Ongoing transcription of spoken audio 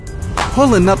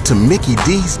Pulling up to Mickey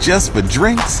D's just for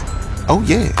drinks? Oh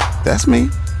yeah, that's me.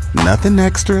 Nothing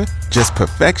extra, just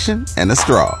perfection and a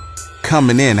straw.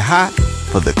 Coming in hot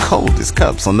for the coldest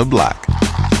cups on the block.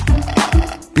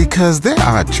 Because there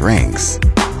are drinks.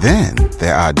 Then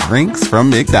there are drinks from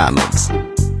McDonald's.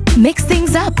 Mix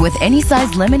things up with any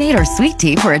size lemonade or sweet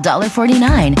tea for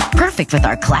 $1.49. Perfect with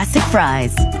our classic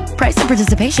fries. Price and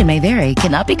participation may vary.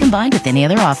 Cannot be combined with any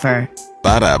other offer.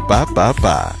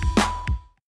 Ba-da-ba-ba-ba.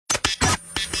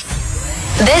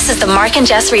 This is the Mark and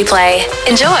Jess Replay.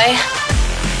 Enjoy.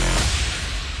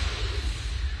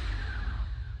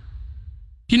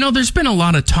 You know, there's been a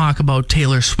lot of talk about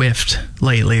Taylor Swift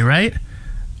lately, right?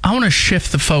 I want to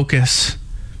shift the focus.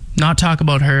 Not talk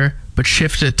about her, but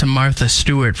shift it to Martha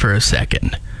Stewart for a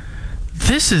second.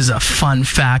 This is a fun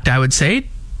fact, I would say.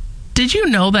 Did you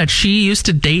know that she used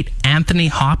to date Anthony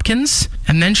Hopkins?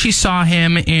 And then she saw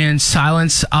him in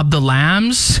Silence of the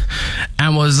Lambs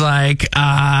and was like,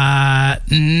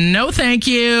 no thank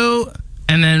you.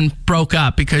 And then broke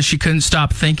up because she couldn't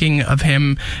stop thinking of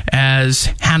him as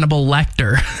Hannibal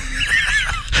Lecter.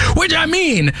 Which, I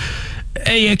mean,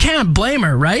 you can't blame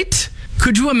her, right?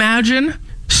 Could you imagine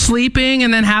sleeping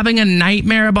and then having a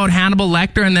nightmare about Hannibal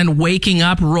Lecter and then waking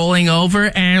up, rolling over,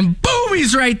 and boom,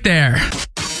 he's right there.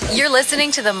 You're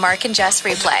listening to the Mark and Jess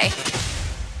Replay.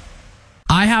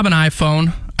 I have an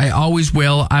iPhone. I always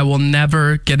will. I will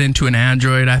never get into an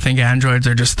Android. I think Androids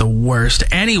are just the worst.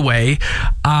 Anyway,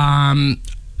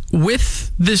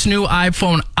 with this new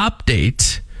iPhone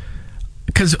update,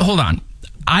 because, hold on,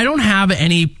 I don't have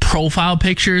any profile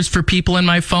pictures for people in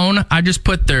my phone. I just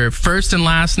put their first and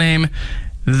last name.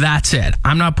 That's it.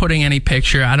 I'm not putting any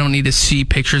picture. I don't need to see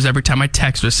pictures every time I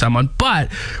text with someone. But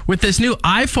with this new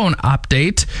iPhone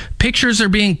update, pictures are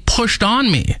being pushed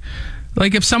on me.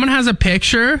 Like if someone has a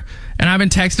picture and I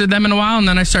haven't texted them in a while and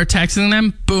then I start texting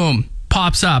them, boom,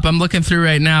 pops up. I'm looking through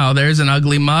right now. There's an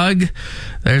ugly mug.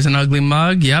 There's an ugly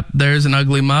mug. Yep, there's an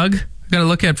ugly mug. I got to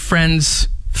look at friends'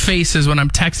 faces when I'm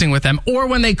texting with them or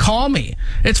when they call me.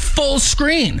 It's full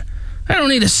screen. I don't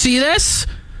need to see this.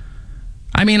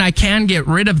 I mean, I can get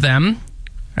rid of them.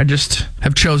 I just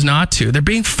have chose not to. They're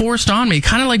being forced on me.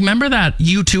 Kind of like, remember that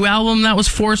U2 album that was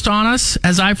forced on us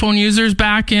as iPhone users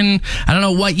back in, I don't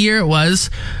know what year it was,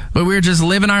 but we were just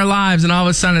living our lives and all of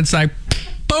a sudden it's like,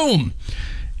 boom,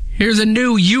 here's a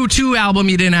new U2 album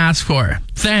you didn't ask for.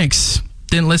 Thanks.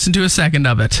 Didn't listen to a second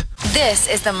of it. This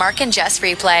is the Mark and Jess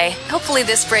Replay. Hopefully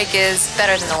this break is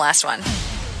better than the last one.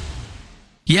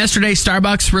 Yesterday,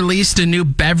 Starbucks released a new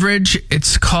beverage.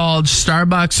 It's called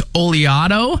Starbucks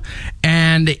Oleato,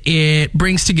 and it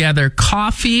brings together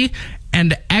coffee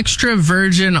and extra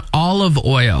virgin olive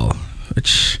oil,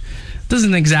 which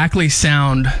doesn't exactly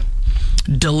sound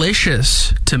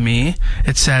delicious to me.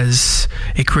 It says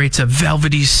it creates a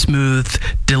velvety smooth,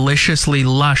 deliciously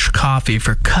lush coffee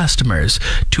for customers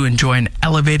to enjoy an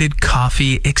elevated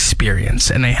coffee experience.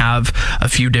 And they have a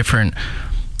few different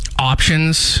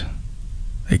options.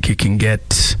 Like you can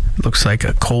get, looks like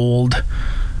a cold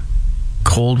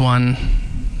one,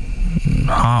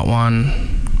 hot one.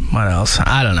 What else?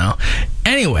 I don't know.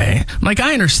 Anyway, like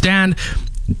I understand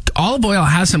olive oil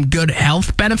has some good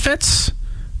health benefits,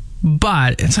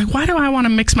 but it's like, why do I want to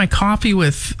mix my coffee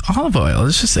with olive oil?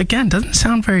 It's just, again, doesn't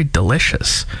sound very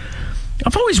delicious.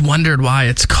 I've always wondered why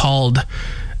it's called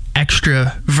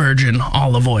extra virgin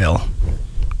olive oil.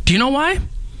 Do you know why?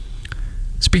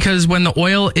 It's because when the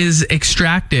oil is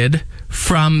extracted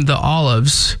from the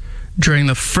olives during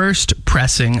the first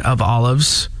pressing of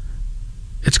olives,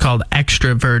 it's called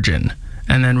extra virgin.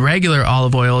 And then regular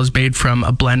olive oil is made from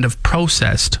a blend of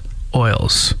processed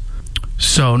oils.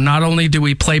 So not only do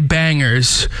we play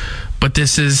bangers, but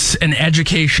this is an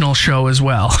educational show as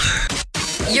well.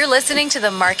 You're listening to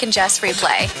the Mark and Jess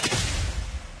Replay.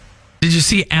 Did you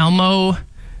see Elmo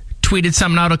tweeted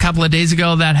something out a couple of days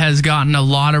ago that has gotten a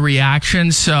lot of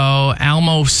reaction? So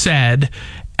Elmo said,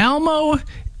 Elmo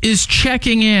is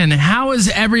checking in. How is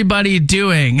everybody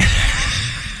doing?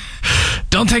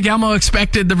 Don't think Elmo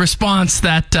expected the response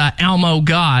that Elmo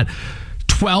got.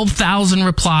 12,000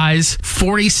 replies,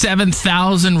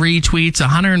 47,000 retweets,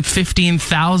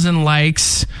 115,000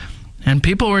 likes. And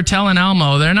people were telling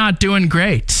Elmo they're not doing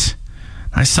great.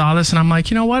 I saw this and I'm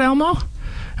like, you know what, Elmo?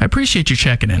 I appreciate you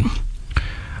checking in.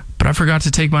 But I forgot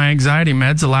to take my anxiety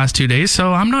meds the last 2 days,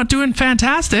 so I'm not doing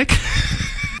fantastic.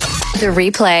 The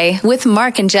Replay with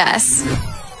Mark and Jess.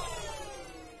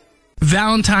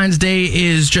 Valentine's Day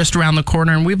is just around the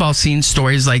corner, and we've all seen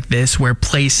stories like this where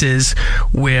places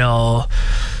will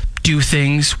do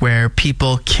things where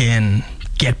people can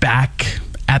get back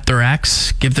at their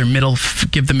ex, give the middle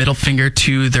finger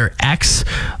to their ex.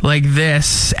 Like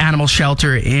this animal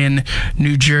shelter in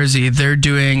New Jersey, they're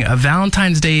doing a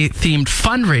Valentine's Day themed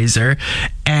fundraiser,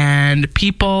 and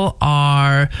people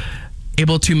are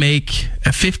able to make a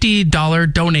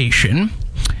 $50 donation,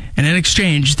 and in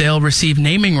exchange they'll receive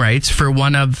naming rights for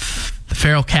one of the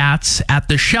feral cats at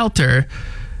the shelter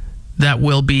that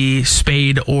will be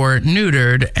spayed or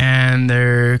neutered, and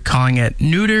they're calling it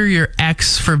Neuter Your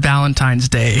Ex for Valentine's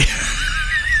Day.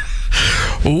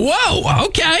 Whoa,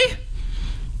 okay.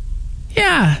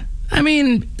 Yeah, I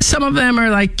mean, some of them are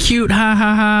like cute, ha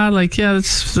ha ha, like, yeah,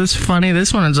 that's funny.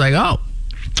 This one is like, oh,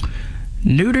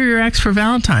 neuter your ex for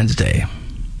Valentine's Day.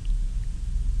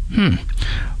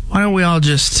 Why don't we all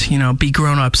just, be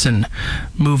grown-ups and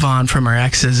move on from our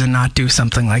exes and not do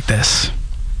something like this?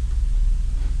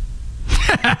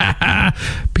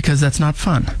 Because that's not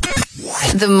fun.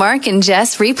 The Mark and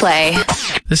Jess Replay.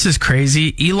 This is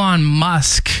crazy. Elon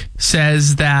Musk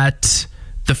says that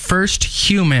the first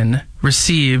human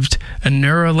received a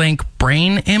Neuralink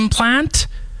brain implant.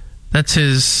 That's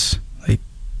his,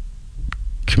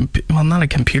 not a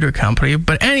computer company,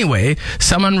 but anyway,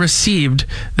 someone received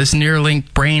this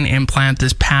Neuralink brain implant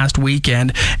this past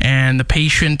weekend, and the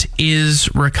patient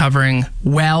is recovering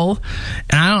well.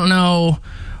 And I don't know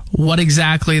what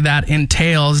exactly that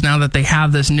entails now that they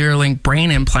have this Neuralink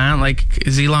brain implant. Like,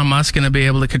 is Elon Musk going to be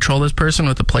able to control this person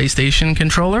with a PlayStation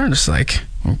controller? Just like,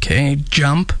 okay,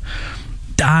 jump,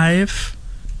 dive.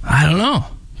 I don't know.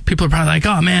 People are probably like,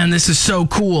 oh man, this is so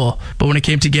cool. But when it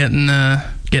came to getting the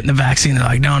vaccine, they're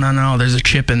like, no, there's a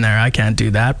chip in there. I can't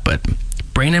do that. But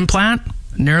brain implant,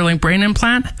 Neuralink brain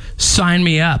implant, sign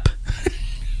me up.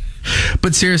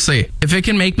 But seriously, if it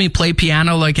can make me play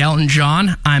piano like Elton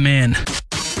John, I'm in.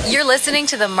 You're listening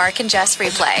to the Mark and Jess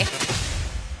Replay.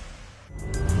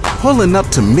 Pulling up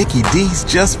to Mickey D's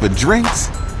just for drinks?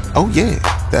 Oh yeah,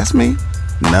 that's me.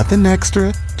 Nothing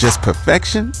extra, just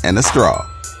perfection and a straw.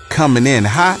 Coming in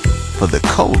hot for the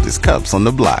coldest cups on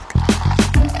the block.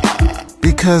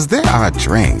 Because there are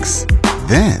drinks.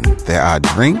 Then there are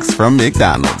drinks from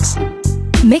McDonald's.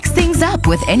 Mix things up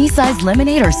with any size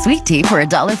lemonade or sweet tea for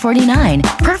 $1.49.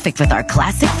 Perfect with our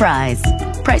classic fries.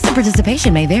 Price and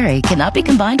participation may vary. Cannot be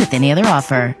combined with any other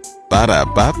offer.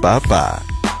 Ba-da-ba-ba-ba.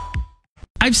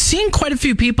 I've seen quite a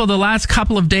few people the last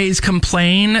couple of days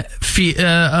complain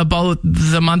about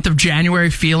the month of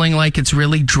January feeling like it's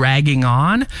really dragging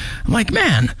on. I'm like,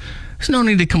 man, there's no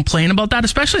need to complain about that,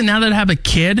 especially now that I have a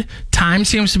kid. Time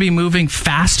seems to be moving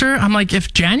faster. I'm like,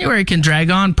 if January can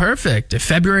drag on, perfect. If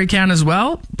February can as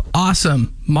well,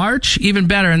 awesome. March, even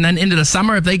better. And then into the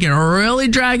summer, if they can really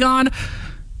drag on,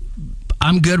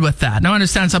 I'm good with that. Now, I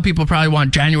understand some people probably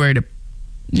want January to,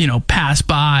 pass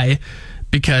by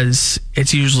because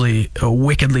it's usually a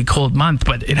wickedly cold month,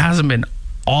 but it hasn't been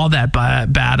all that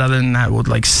bad other than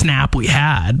that snap we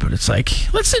had. But it's like,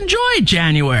 let's enjoy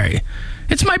January.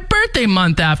 It's my birthday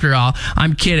month after all.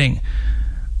 I'm kidding.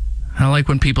 I don't like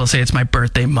when people say it's my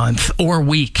birthday month or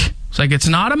week. It's like, it's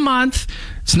not a month.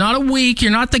 It's not a week.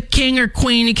 You're not the king or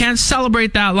queen. You can't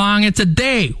celebrate that long. It's a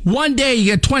day. One day, you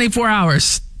get 24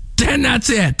 hours. Then that's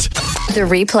it. The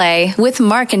Replay with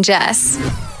Mark and Jess.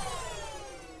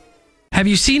 Have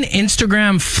you seen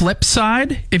Instagram flip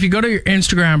side? If you go to your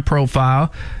Instagram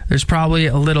profile, there's probably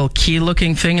a little key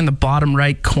looking thing in the bottom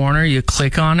right corner. You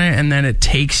click on it and then it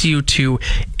takes you to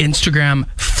Instagram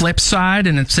flip side,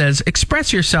 and it says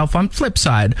express yourself on flip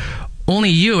side. Only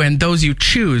you and those you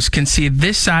choose can see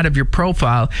this side of your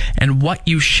profile and what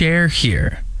you share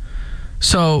here.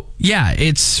 So, yeah,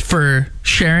 it's for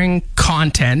sharing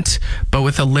content, but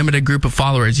with a limited group of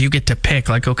followers. You get to pick,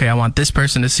 like, okay, I want this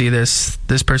person to see this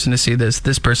person to see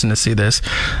this person to see this.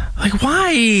 Like,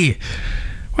 why?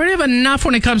 Why do you have enough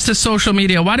when it comes to social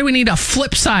media? Why do we need a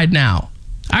flip side now?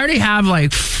 I already have,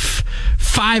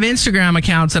 5 Instagram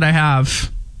accounts that I have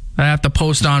to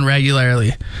post on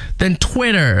regularly. Then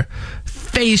Twitter,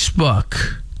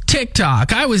 Facebook,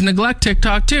 TikTok. I always neglect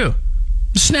TikTok, too.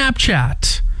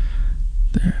 Snapchat.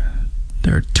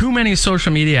 There are too many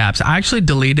social media apps. I actually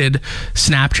deleted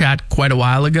Snapchat quite a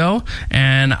while ago,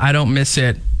 and I don't miss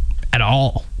it at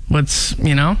all. I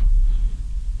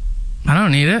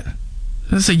don't need it.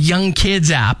 This is a young kids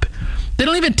app. They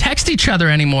don't even text each other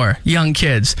anymore, young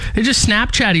kids. They just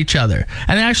Snapchat each other.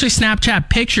 And they actually Snapchat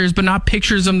pictures, but not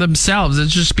pictures of themselves.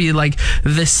 It's just be like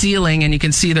the ceiling, and you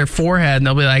can see their forehead, and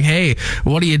they'll be like, hey,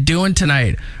 what are you doing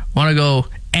tonight? Want to go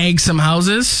egg some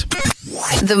houses?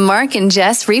 The Mark and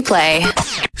Jess Replay.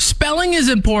 Spelling is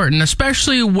important,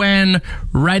 especially when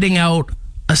writing out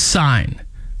a sign.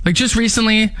 Like just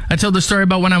recently, I told the story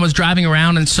about when I was driving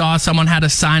around and saw someone had a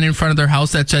sign in front of their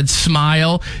house that said,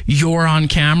 "Smile, you're on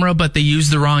camera," but they used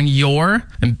the wrong "you're."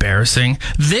 Embarrassing.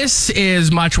 This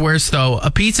is much worse, though. A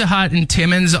Pizza Hut in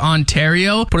Timmins,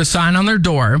 Ontario, put a sign on their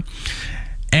door,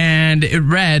 and it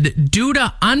read, "Due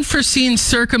to unforeseen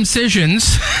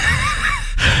circumcisions,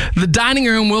 the dining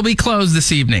room will be closed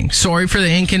this evening. Sorry for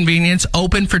the inconvenience.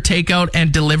 Open for takeout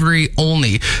and delivery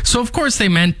only." So, of course, they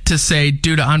meant to say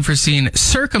due to unforeseen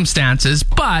circumstances,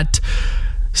 but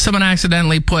someone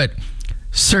accidentally put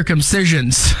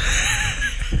circumcisions.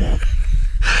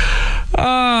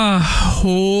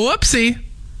 Whoopsie.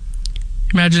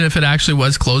 Imagine if it actually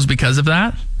was closed because of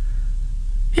that.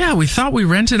 Yeah, we thought we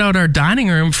rented out our dining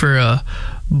room for a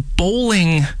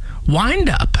bowling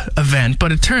wind-up event,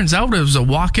 but it turns out it was a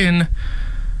walk-in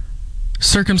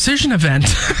circumcision event.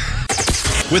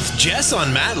 With Jess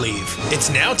on mat leave, it's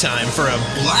now time for a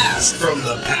blast from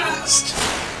the past.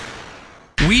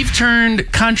 We've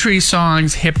turned country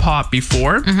songs hip-hop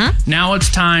before. Now it's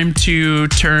time to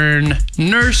turn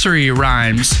nursery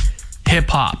rhymes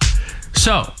hip-hop.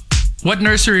 So, what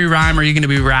nursery rhyme are you going to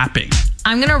be rapping?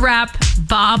 I'm going to rap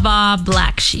Ba Ba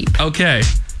Black Sheep. Okay.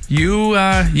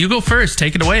 You go first.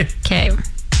 Take it away. Okay.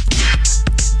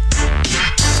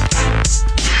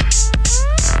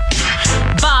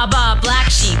 Ba Ba Black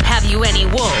Sheep, have you any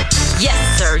wool?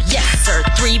 Yes sir,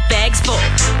 3 bags full.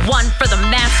 One for the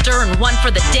master and one for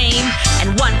the dame,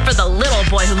 and one for the little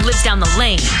boy who lives down the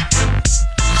lane.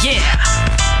 Yeah.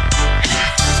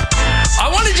 I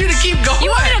wanted you to keep going.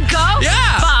 You want me to go?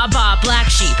 Yeah. Ba Ba Black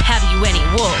Sheep, have you any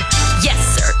wool?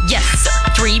 Yes sir,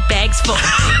 3 bags full.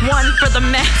 One for the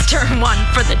master and one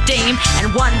for the dame,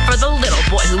 and one for the little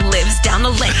boy who lives down the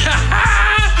lane.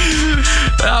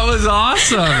 That was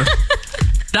awesome.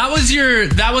 That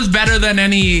was better than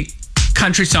any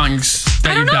country songs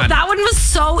that you've done. That one was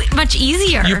so much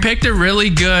easier. You picked a really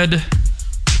good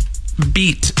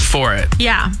beat for it.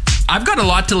 Yeah. I've got a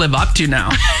lot to live up to now.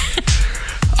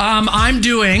 I'm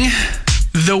doing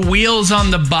The Wheels on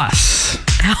the Bus.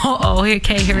 Oh,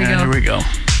 okay, here we go. Here we go.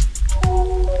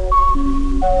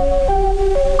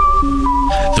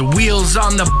 The wheels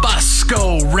on the bus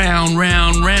go round,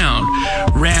 round, round,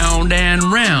 round and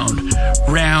round,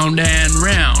 round and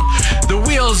round. The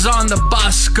wheels on the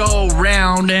bus go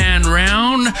round and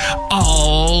round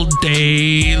all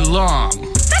day long.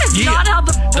 That is not how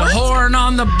the horn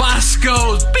on the bus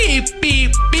goes beep,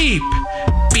 beep, beep,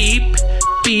 beep,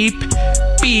 beep,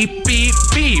 beep, beep,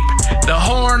 beep. The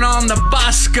horn on the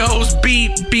bus goes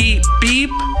beep, beep,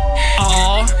 beep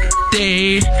all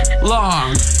day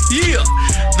long. Yeah.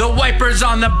 The wipers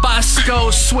on the bus go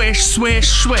swish, swish,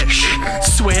 swish,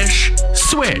 swish,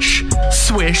 swish,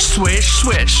 swish, swish,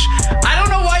 swish. I don't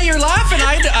know why you're laughing.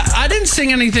 I didn't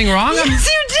sing anything wrong. Yes,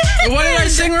 you did. What did I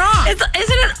sing wrong? Isn't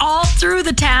it all through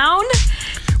the town?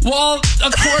 Well,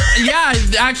 yeah,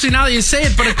 actually, now that you say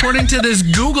it, but according to this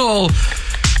Google,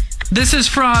 this is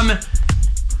from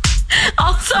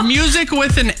Also, Music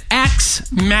with an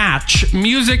X Match.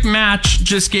 Music Match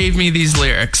just gave me these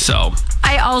lyrics, so.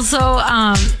 I also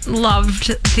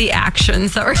loved the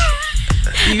actions that were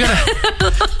You gotta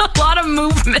a lot of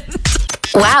movement.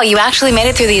 Wow, you actually made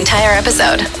it through the entire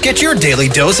episode. Get your daily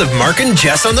dose of Mark and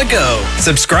Jess on the go.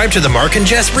 Subscribe to the Mark and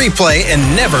Jess Replay and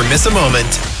never miss a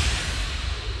moment.